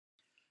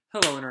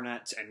Hello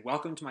Internet, and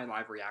welcome to my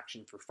live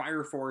reaction for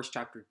Fire Force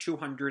Chapter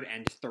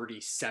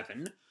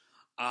 237.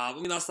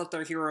 When we last left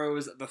our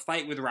heroes, the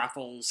fight with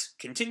Raffles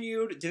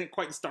continued, didn't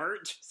quite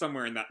start,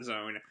 somewhere in that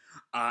zone,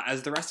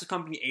 as the rest of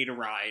Company 8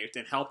 arrived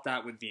and helped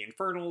out with the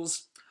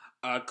Infernals.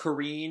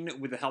 Kareen,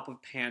 with the help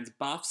of Pan's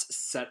buffs,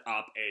 set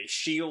up a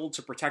shield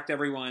to protect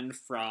everyone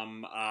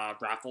from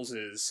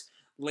Raffles'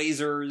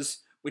 lasers,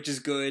 which is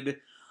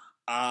good.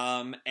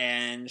 And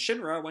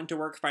Shinra went to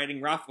work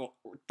fighting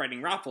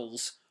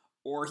Raffles,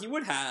 or he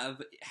would have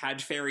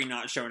had Fairy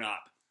not shown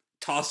up.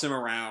 Toss him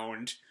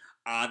around.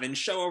 Then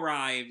Sho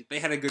arrived, they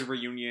had a good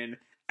reunion,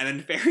 and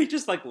then Fairy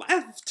just,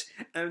 left.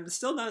 And I'm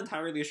still not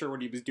entirely sure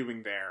what he was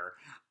doing there.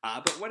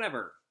 But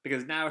whatever,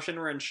 because now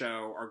Shinra and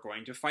Sho are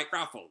going to fight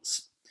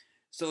Raffles.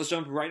 So let's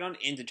jump right on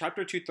into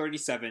Chapter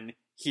 237,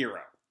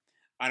 Hero.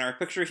 And our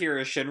picture here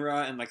is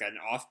Shinra in, an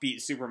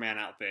offbeat Superman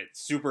outfit.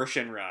 Super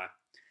Shinra.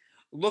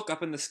 Look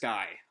up in the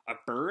sky. A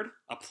bird?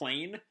 A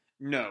plane?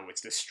 No, it's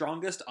the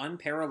strongest,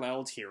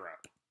 unparalleled hero.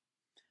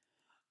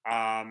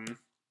 And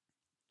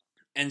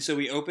so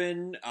we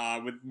open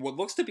with what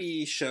looks to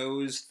be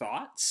Sho's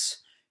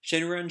thoughts.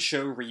 Shinra and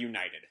Sho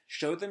reunited.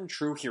 Show them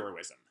true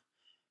heroism.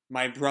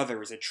 My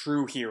brother is a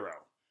true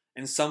hero,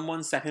 and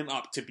someone set him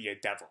up to be a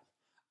devil.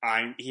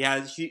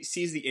 He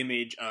sees the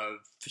image of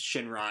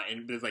Shinra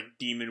with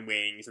demon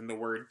wings and the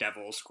word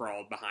devil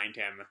scrawled behind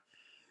him.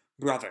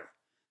 Brother,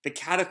 the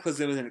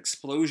cataclysm is an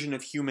explosion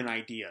of human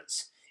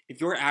ideas. If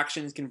your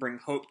actions can bring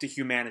hope to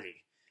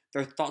humanity,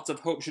 their thoughts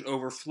of hope should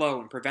overflow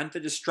and prevent the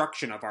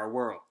destruction of our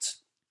world.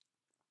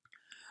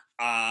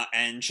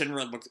 And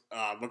Shinra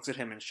looks at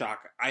him in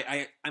shock.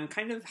 I'm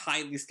kind of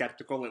highly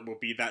skeptical it will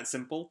be that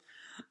simple.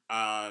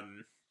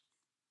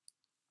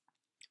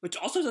 Which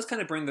also does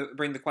kind of bring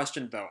the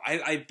question, though.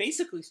 I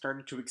basically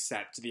started to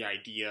accept the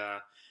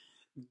idea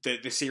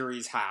that the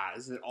series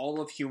has, that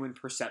all of human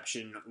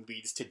perception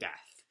leads to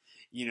death.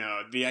 You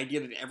know, the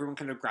idea that everyone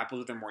kind of grapples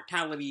with their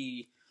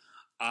mortality.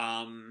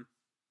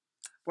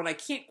 What I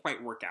can't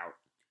quite work out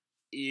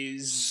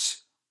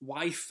is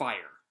why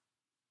fire?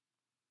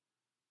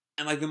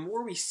 And the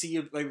more we see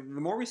of the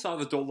more we saw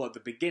of Adolla at the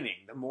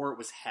beginning, the more it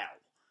was hell.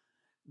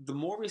 The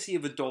more we see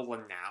of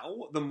Adolla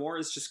now, the more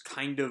it's just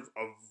kind of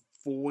a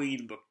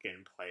void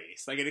looking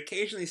place. It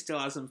occasionally still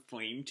has some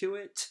flame to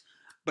it,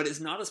 but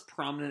it's not as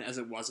prominent as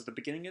it was at the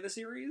beginning of the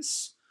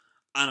series.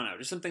 I don't know,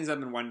 just some things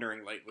I've been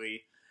wondering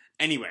lately.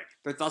 Anyway,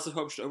 their thoughts of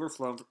hope should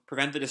overflow and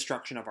prevent the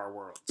destruction of our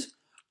world.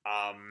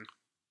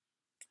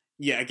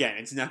 Yeah, again,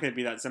 it's not going to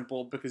be that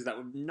simple, because that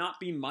would not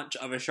be much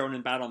of a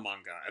shonen battle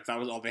manga if that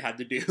was all they had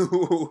to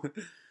do.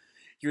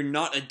 You're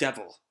not a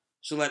devil,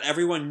 so let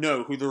everyone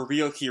know who the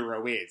real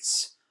hero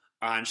is.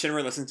 And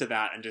Shinra listens to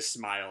that and just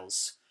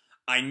smiles.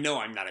 I know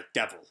I'm not a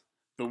devil.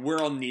 The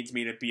world needs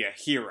me to be a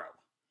hero.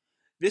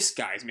 This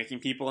guy's making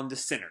people into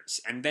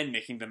sinners, and then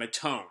making them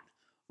atone.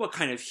 What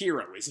kind of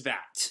hero is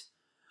that?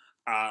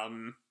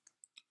 I'm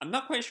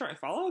not quite sure I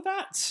follow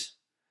that.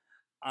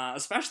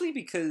 Especially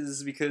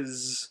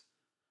because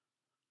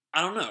I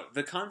don't know,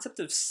 the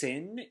concept of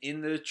sin in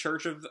the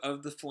Church of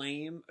the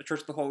Flame, Church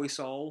of the Holy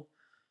Soul,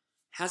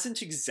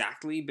 hasn't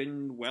exactly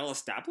been well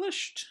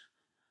established.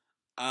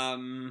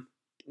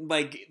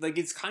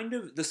 It's kind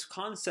of this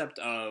concept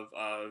of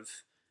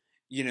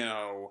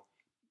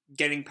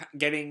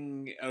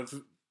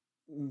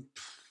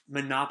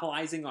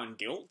monopolizing on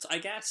guilt, I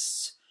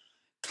guess,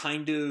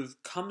 kind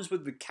of comes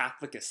with the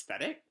Catholic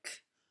aesthetic.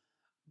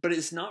 But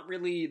it's not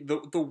really,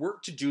 the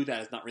work to do that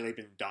has not really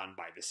been done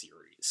by the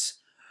series.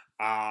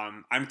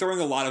 I'm throwing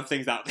a lot of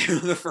things out there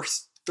in the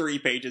first 3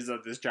 pages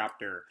of this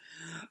chapter.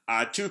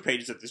 2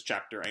 pages of this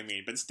chapter, I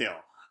mean, but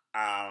still.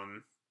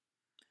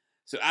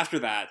 So after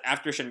that,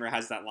 after Shinra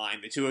has that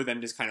line, the two of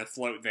them just kind of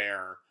float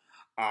there,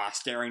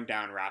 staring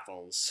down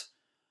Raffles.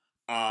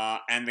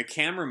 And the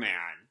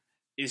cameraman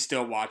is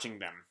still watching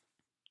them.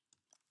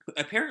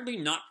 Apparently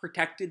not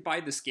protected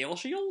by the scale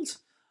shield?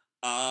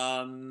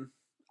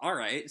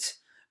 Alright.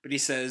 But he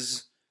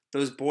says,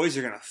 those boys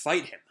are gonna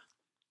fight him.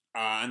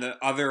 And the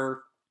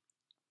other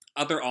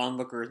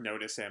onlookers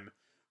notice him.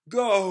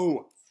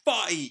 Go!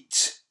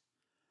 Fight!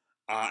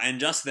 And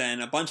just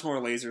then, a bunch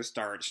more lasers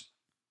start.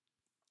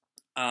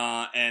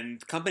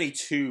 And Company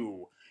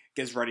 2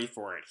 gets ready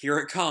for it. Here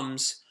it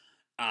comes.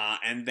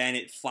 And then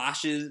it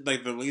flashes, the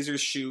lasers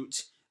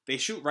shoot. They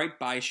shoot right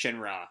by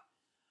Shinra.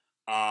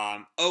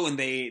 And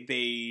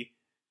they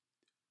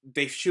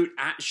shoot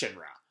at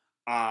Shinra.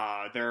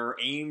 They're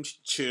aimed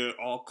to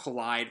all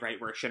collide right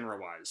where Shinra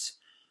was.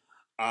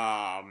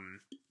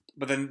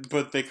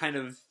 But they kind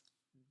of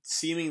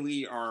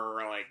seemingly are,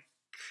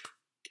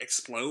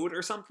 explode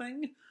or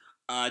something.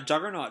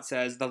 Juggernaut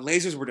says, the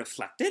lasers were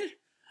deflected?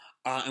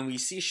 And we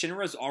see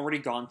Shinra's already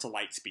gone to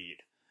light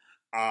speed.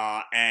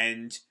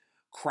 And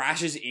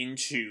crashes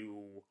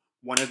into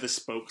one of the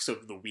spokes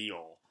of the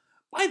wheel.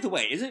 By the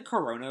way, isn't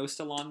Korono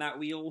still on that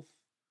wheel?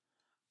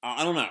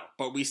 I don't know,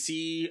 but we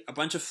see a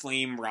bunch of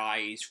flame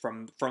rise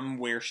from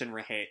where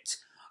Shinra hit.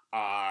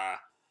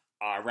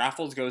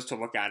 Raffles goes to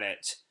look at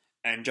it,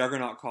 and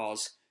Juggernaut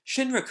calls,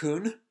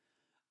 Shinra-kun!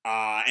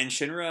 And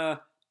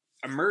Shinra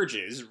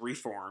emerges,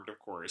 reformed, of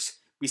course.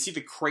 We see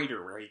the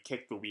crater where he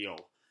kicked the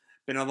wheel.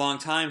 Been a long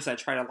time since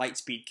I tried a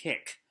light-speed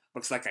kick.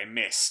 Looks like I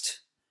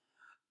missed.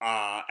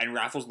 And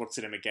Raffles looks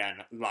at him again.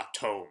 La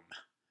Tome.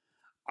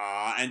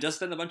 And just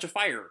then a bunch of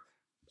fire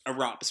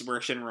erupts where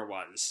Shinra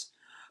was.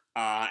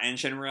 And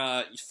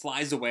Shinra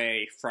flies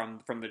away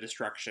from the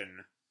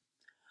destruction.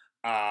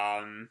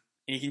 And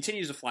he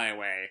continues to fly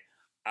away.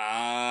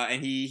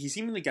 And he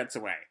seemingly gets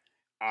away.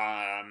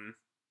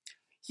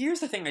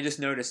 Here's the thing I just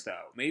noticed,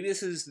 though. Maybe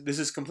this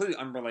is completely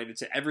unrelated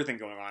to everything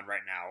going on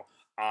right now,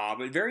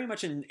 but very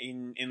much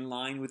in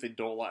line with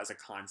Adolla as a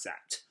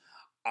concept.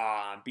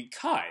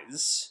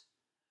 Because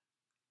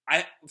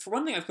for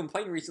one thing, I've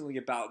complained recently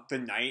about the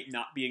night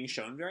not being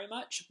shown very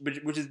much,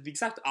 which is the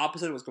exact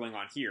opposite of what's going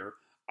on here,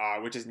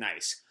 which is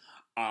nice.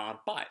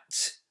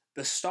 But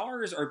the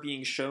stars are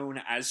being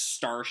shown as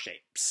star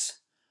shapes.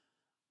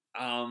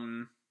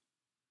 And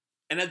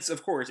that's,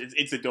 of course,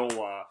 it's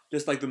Adolla.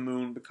 Just like the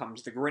moon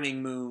becomes the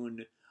grinning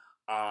moon,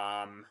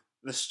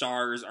 the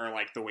stars are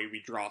like the way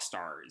we draw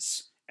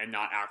stars, and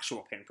not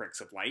actual pinpricks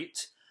of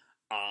light.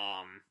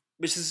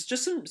 Which is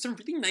just some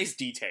really nice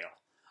detail.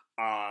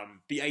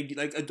 The idea,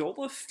 like,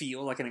 Adolla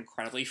feel like an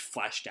incredibly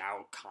fleshed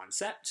out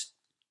concept.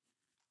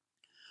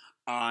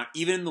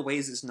 Even in the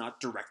ways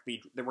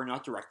that we're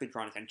not directly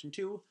drawn attention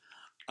to.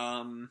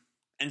 And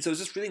so it's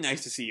just really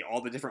nice to see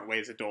all the different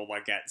ways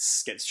Adolla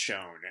gets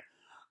shown.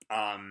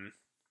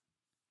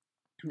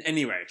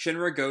 Anyway,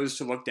 Shinra goes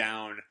to look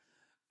down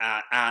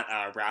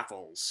at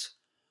Raffles.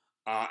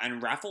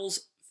 And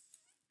Raffles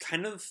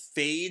kind of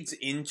fades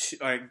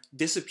into,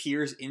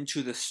 disappears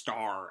into the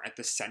star at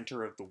the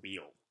center of the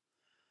wheel.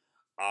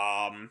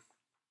 And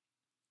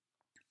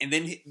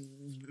then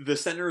the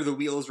center of the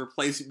wheel is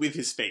replaced with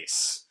his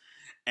face.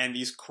 And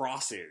these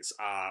crosses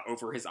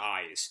over his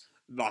eyes.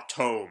 La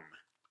Tome.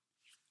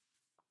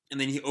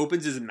 And then he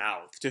opens his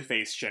mouth to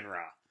face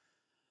Shinra.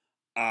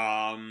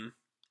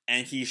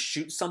 And he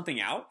shoots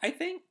something out, I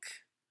think?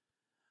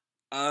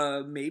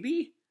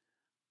 Maybe?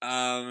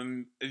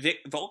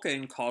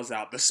 Vulcan calls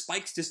out, the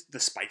spikes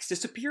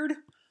disappeared?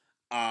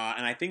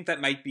 And I think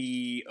that might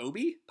be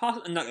Obi?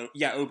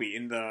 Obi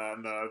in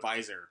the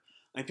visor.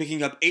 I'm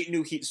picking up 8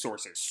 new heat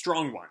sources,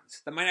 strong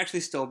ones. That might actually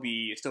still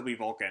be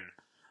Vulcan.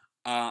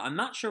 I'm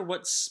not sure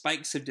what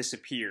spikes have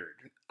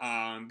disappeared,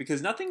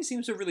 because nothing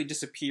seems to have really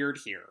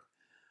disappeared here.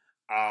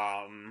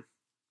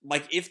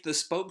 Like, if the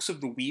spokes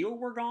of the wheel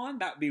were gone,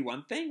 that would be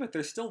one thing, but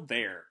they're still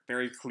there,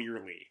 very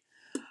clearly.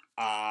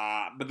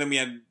 But then we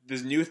have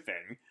this new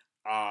thing,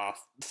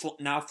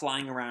 now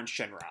flying around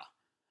Shinra.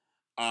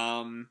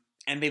 And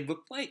they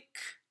look like...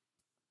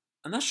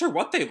 I'm not sure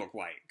what they look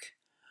like.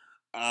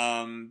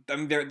 I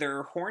mean,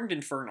 they're horned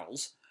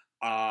infernals,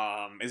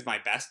 is my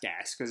best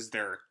guess, because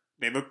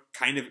they look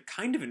kind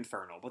of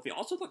infernal, but they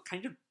also look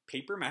kind of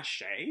paper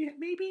mache,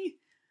 maybe?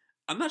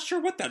 I'm not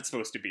sure what that's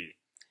supposed to be.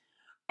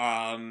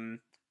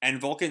 And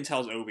Vulcan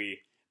tells Obi,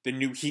 the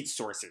new heat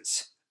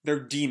sources. They're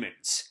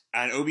demons.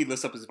 And Obi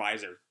lifts up his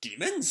visor.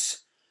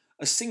 Demons?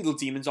 A single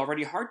demon's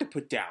already hard to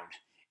put down.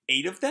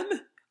 8 of them?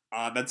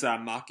 That's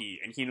Maki,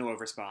 and Hinalo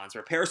responds,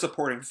 repair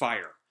supporting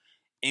fire.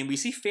 And we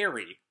see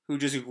Fairy, who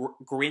just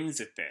grins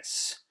at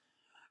this.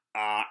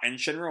 And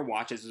Shinra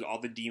watches as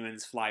all the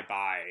demons fly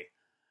by.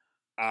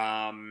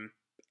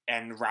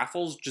 And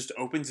Raffles just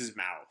opens his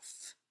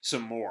mouth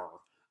some more.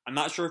 I'm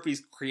not sure if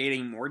he's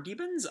creating more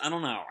demons? I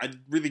don't know. I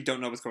really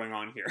don't know what's going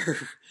on here.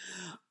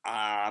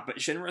 But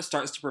Shinra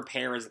starts to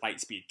prepare his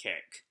lightspeed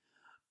kick.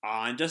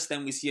 And just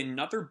then we see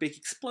another big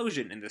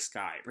explosion in the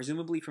sky,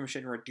 presumably from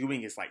Shinra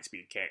doing his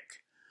lightspeed kick.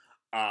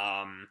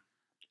 And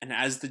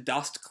as the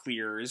dust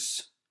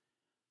clears...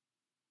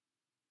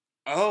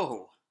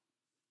 Oh!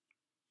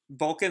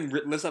 Vulcan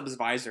lifts up his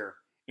visor.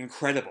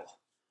 Incredible.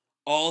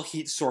 All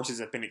heat sources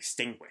have been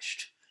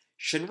extinguished.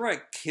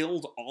 Shinra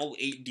killed all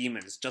 8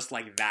 demons just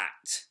like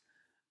that.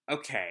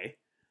 Okay.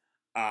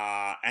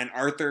 And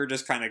Arthur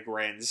just kind of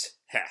grins.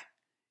 Heh.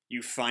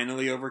 You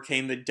finally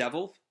overcame the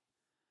devil?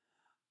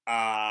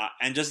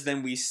 And just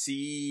then we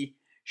see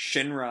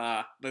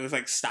Shinra, this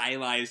like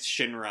stylized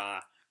Shinra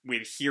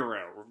with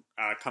Hero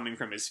coming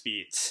from his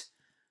feet.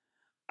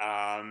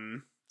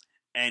 And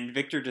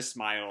Victor just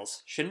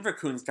smiles.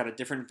 Shinra-kun's got a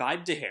different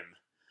vibe to him.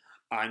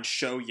 And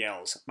Sho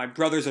yells, my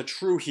brother's a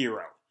true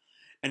hero.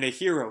 And a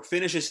hero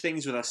finishes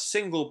things with a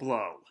single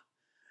blow.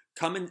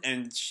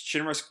 And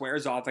Shinra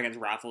squares off against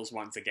Raffles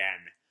once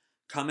again.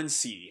 Come and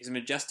see his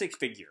majestic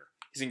figure,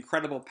 his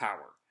incredible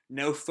power.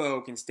 No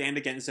foe can stand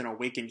against an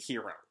awakened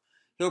hero.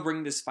 He'll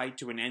bring this fight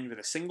to an end with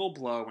a single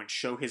blow and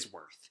show his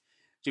worth.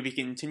 To be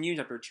continued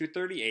after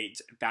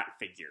 238, that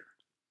figure.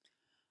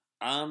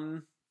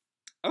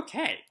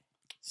 Okay.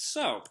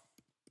 So,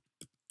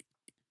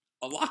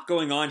 a lot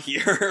going on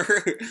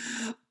here.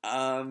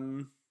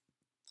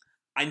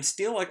 I'm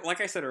still, like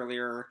I said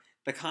earlier,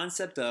 the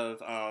concept of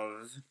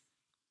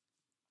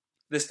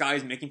this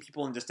guy's making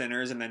people into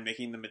sinners and then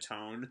making them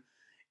atone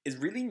is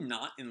really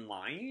not in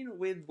line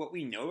with what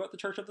we know about the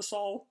Church of the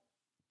Soul.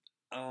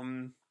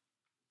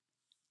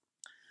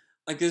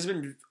 Like, there's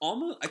been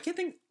almost, I can't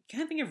think,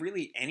 can't think of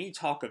really any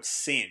talk of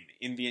sin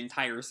in the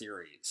entire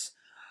series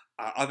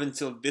up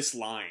until this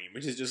line,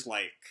 which is just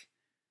like,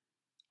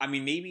 I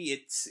mean, maybe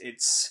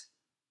it's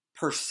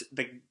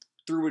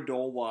through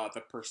Adolla,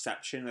 the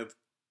perception of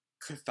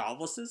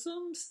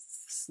Catholicism,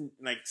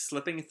 like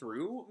slipping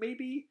through,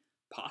 maybe,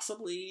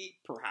 possibly,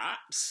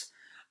 perhaps.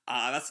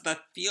 That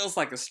feels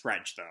like a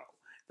stretch, though.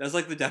 That's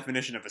like the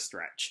definition of a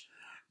stretch.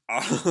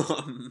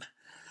 I'm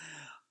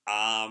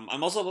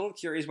also a little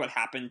curious what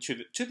happened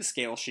to the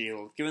scale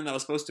shield, given that it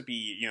was supposed to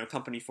be,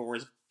 Company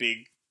 4's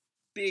big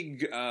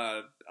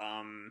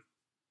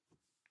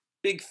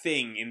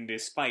thing in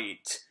this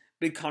fight,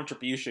 big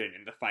contribution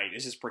in the fight,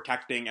 is just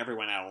protecting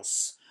everyone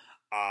else,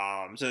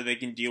 so that they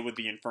can deal with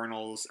the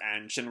Infernals,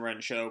 and Shinra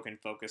and Sho can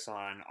focus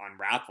on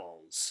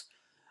Raffles.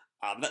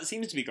 That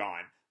seems to be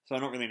gone, so I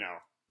don't really know.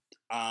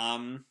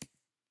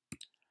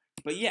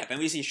 But yeah, then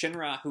we see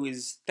Shinra, who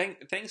is,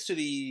 thanks to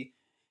the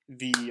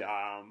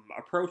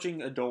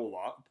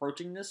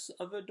approachingness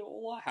of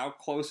Adolla, how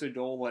close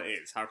Adolla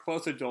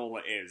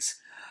is,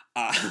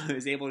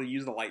 is able to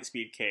use the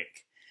Lightspeed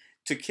Kick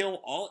to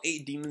kill all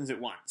 8 demons at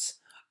once.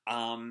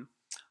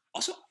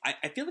 Also,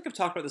 I feel like I've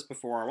talked about this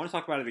before. I want to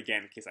talk about it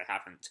again in case I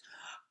haven't.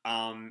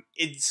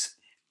 It's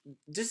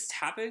just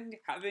having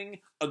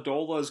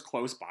Adolla's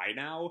close by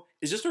now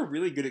is just a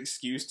really good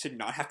excuse to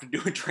not have to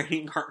do a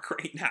training arc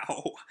right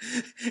now,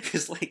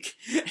 because like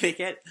they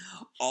get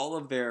all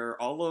of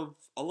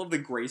the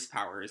grace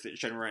powers that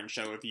Shinra and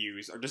Sho have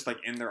used are just like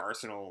in their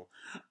arsenal,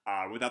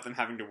 without them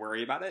having to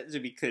worry about it,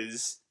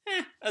 because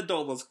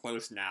Adolla's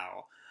close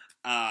now.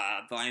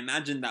 Though I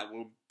imagine that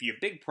will be a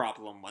big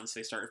problem once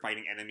they start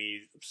fighting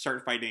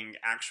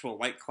actual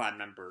White Clan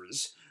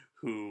members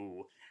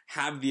who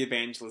have the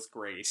Evangelist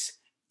Grace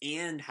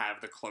and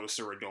have the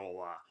closer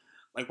Adolla.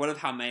 Like, what if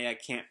Haumea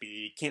can't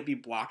be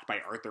blocked by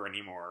Arthur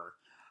anymore?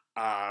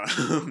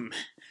 I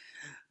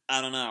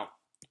don't know.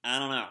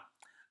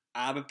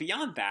 But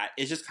beyond that,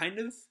 it's just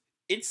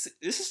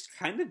this is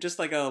kind of just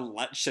like a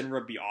let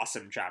Shinra be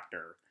awesome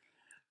chapter.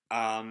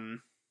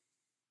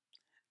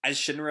 As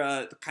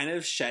Shinra kind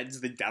of sheds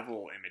the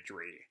devil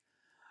imagery.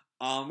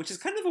 Which is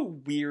kind of a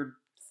weird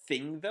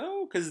thing,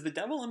 though, because the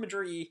devil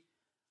imagery,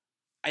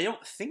 I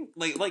don't think,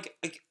 like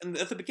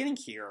at the beginning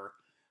here,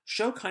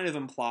 Sho kind of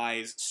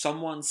implies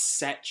someone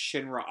set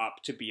Shinra up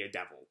to be a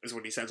devil, is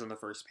what he says on the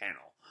first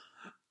panel.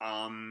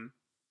 And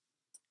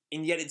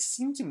yet it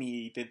seemed to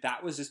me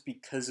that was just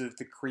because of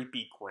the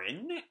creepy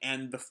grin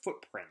and the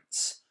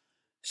footprints.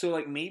 So,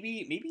 like,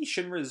 maybe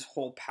Shinra's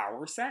whole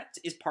power set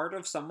is part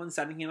of someone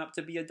setting him up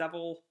to be a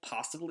devil,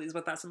 possibly is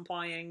what that's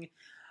implying.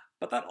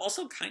 But that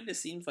also kind of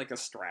seems like a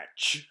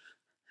stretch.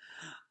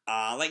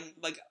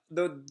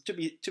 Though, to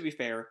be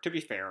fair,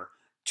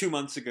 2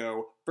 months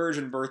ago,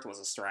 virgin birth was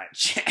a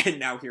stretch, and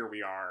now here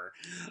we are.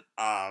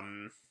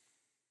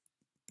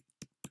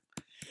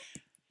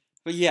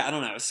 But yeah, I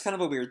don't know, it's kind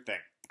of a weird thing.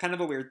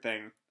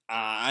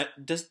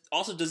 Does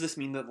this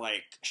mean that,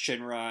 like,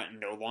 Shinra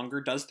no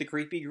longer does the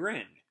creepy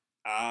grin?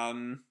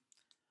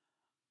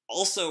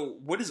 Also,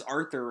 what is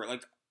Arthur,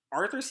 like,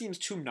 Arthur seems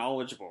too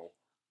knowledgeable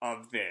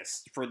of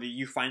this for the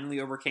you finally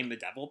overcame the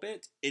devil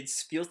bit. It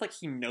feels like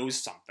he knows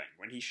something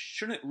when he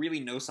shouldn't really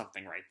know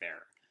something right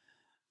there.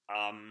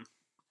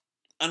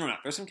 I don't know,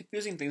 there's some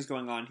confusing things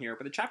going on here,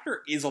 but the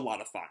chapter is a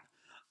lot of fun.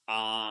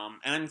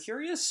 And I'm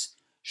curious,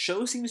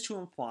 Sho seems to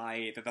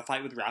imply that the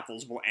fight with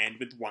Raffles will end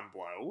with one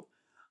blow.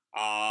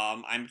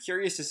 I'm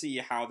curious to see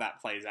how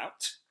that plays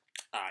out,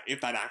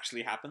 if that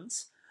actually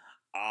happens.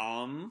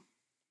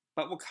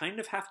 But we'll kind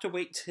of have to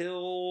wait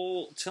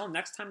till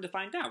next time to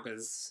find out,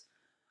 because,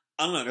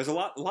 I don't know, there's a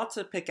lot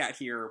to pick at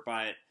here,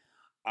 but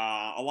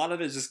a lot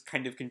of it is just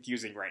kind of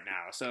confusing right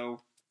now.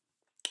 So,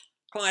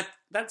 well,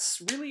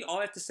 that's really all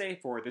I have to say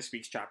for this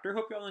week's chapter.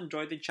 Hope you all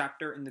enjoyed the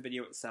chapter and the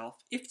video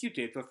itself. If you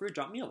did, feel free to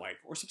drop me a like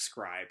or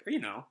subscribe,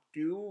 or,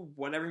 do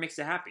whatever makes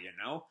you happy,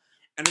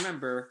 And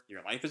remember,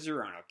 your life is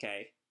your own,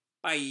 okay?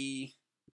 Bye!